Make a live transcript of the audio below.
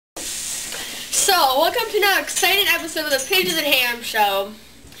So, welcome to another exciting episode of the Pigeons and Ham Show.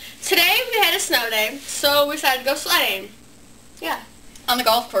 Today we had a snow day, so we decided to go sledding. Yeah. On the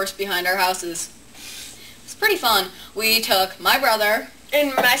golf course behind our houses. It's pretty fun. We took my brother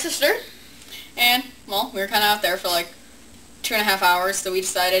And my sister. and, well, we were kind of out there for like 2.5 hours, so we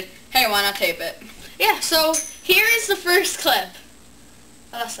decided, hey, why not tape it? Yeah, so here is the first clip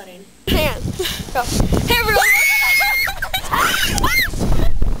of us sledding. Hands. Go. Hey, everyone!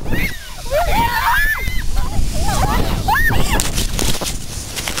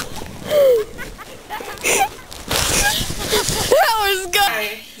 That was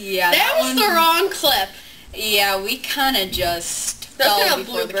good. Yeah, That was the wrong clip. Yeah, we kind of just That's fell kinda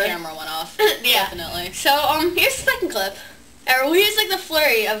before the blooper. camera went off. Yeah. Definitely. So, here's the second clip. Or here's like the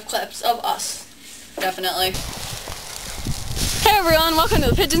flurry of clips of us. Definitely. Hey everyone, welcome to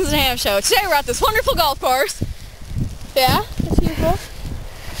the Pigeons and Ham Show. Today we're at this wonderful golf course. Yeah, that's beautiful.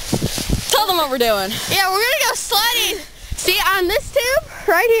 Tell them what we're doing. Yeah, we're gonna go sledding. See, on this tube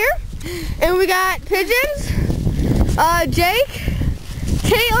right here, and we got pigeons, Jake,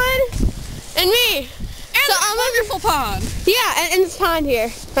 Caitlin, and me. And so a wonderful pond. Yeah, and this pond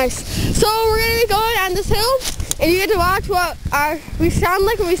here. Nice. So we're gonna be going on this hill, and you get to watch what we sound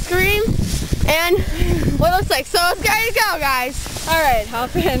like when we scream, and what it looks like. So let's get ready to go, guys. All right,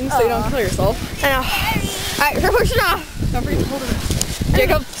 hop in so you don't kill yourself. I know. All right, we're pushing off. Don't forget to hold it.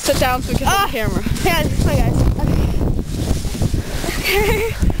 Jacob, sit down so we can hold the camera. Yeah, hi guys.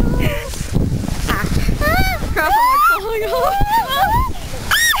 Okay. Crap, I'm like falling off.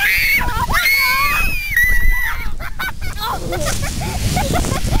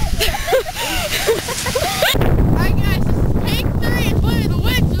 Alright guys, this is take 3. It's really the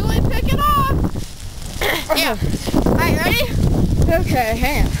wind's really picking up. Yeah. Alright, ready? Okay,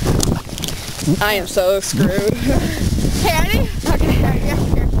 hang on. I am so screwed. Okay, ready? Okay, alright, yeah,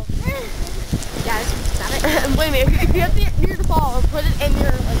 careful. Guys, stop it. Believe me, if you have to near the ball, put it in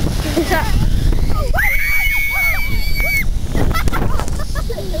your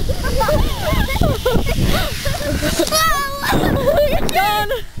Done.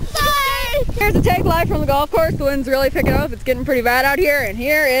 Bye! Here's a take live from the golf course. The wind's really picking up. It's getting pretty bad out here, and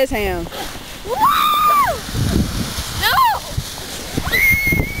here is Ham. Woo! No!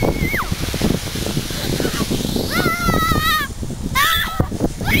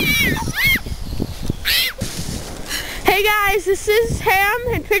 Hey guys, this is Ham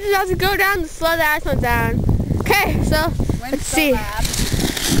and Pigeon's about to go down the sled that I went down. Okay, so let's see.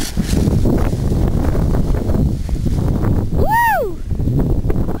 Woo!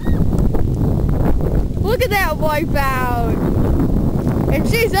 Look at that wipeout. And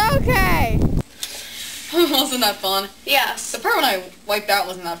she's okay. Wasn't that fun? Yes. The part when I wiped out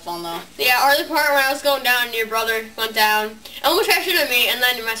wasn't that fun though. Yeah, or the part when I was going down and your brother went down. Almost crashed into me, and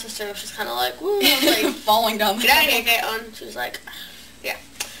then my sister was just kind of like, woo. I was like, Falling down the get out of here, Caitlin. She was like, yeah.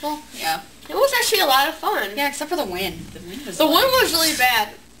 Well, yeah. It was actually a lot of fun. Yeah, except for the wind. The wind was The wind was really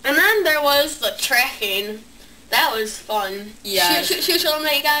bad. And then there was the tracking. That was fun. Yeah. Should we show them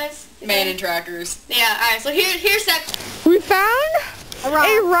that, you guys? Man and trackers. Yeah, alright, so here's that. We found a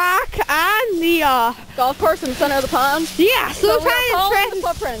rock on the, Golf course in the center of the pond. yeah, so we're trying to follow track. the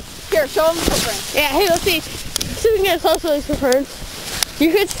footprints. Here, show them the footprints. Yeah, hey, let's see. See if we can get close to these footprints.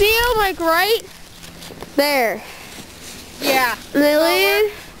 You could see them, like, right there. Yeah. And they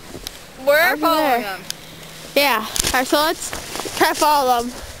lead. We're Over following there. them. Yeah. Alright, so let's try to follow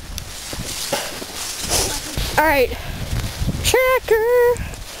them. Alright. Tracker.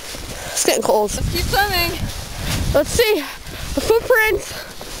 It's getting cold. Let's keep swimming. Let's see. The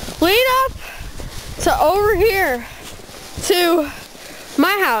footprints lead up to over here to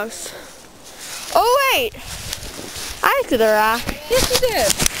my house. Oh wait. I did a rock. Yes,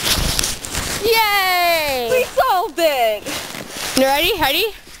 you did. Yay! We solved it. You ready? Ready?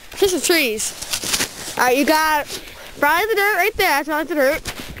 Here's some trees. Alright, you got probably the dirt right there. That's not the dirt.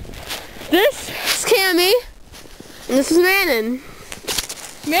 This is Cammy. And this is Manon.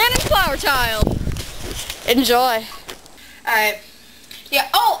 Man and flower child. Enjoy. Alright. Yeah,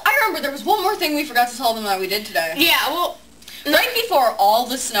 oh, I remember there was one more thing we forgot to tell them that we did today. Yeah, well, Right before all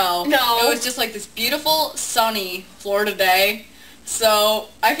the snow, No. it was just like this beautiful, sunny Florida day. So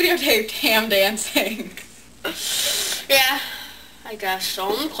I videotaped Ham dancing. yeah. I guess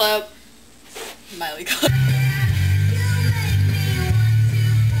show them the clip. Miley clip.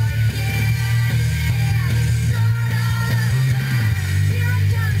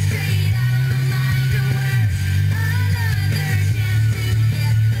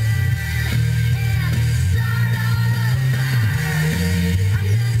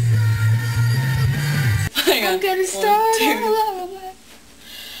 I'm gonna start all One, two. over.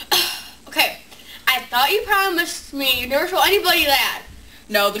 Okay, thought you promised me you never show anybody that.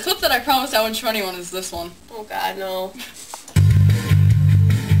 No, the clip that I promised I wouldn't show anyone is this one. Oh God, no.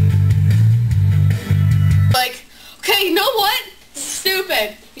 Like, okay, you know what? This is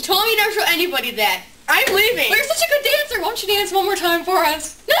stupid. You told me you never show anybody that. I'm leaving. But you're such a good dancer. Why don't you dance one more time for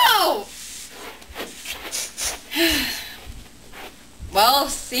us? No! Well,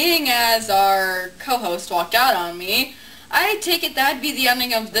 seeing as our co-host walked out on me, I take it that'd be the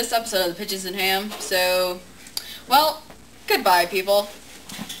ending of this episode of the Pigeons and Ham. So, well, goodbye, people.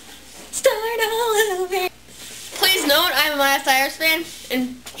 Start all over. Please note, I'm a Miley Cyrus fan,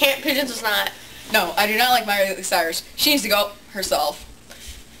 and Pigeons was not. No, I do not like Miley Cyrus. She needs to go herself.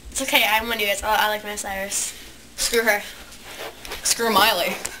 It's okay, I'm one of you guys. I like Miley Cyrus. Screw her. Screw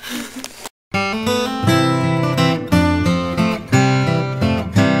Miley.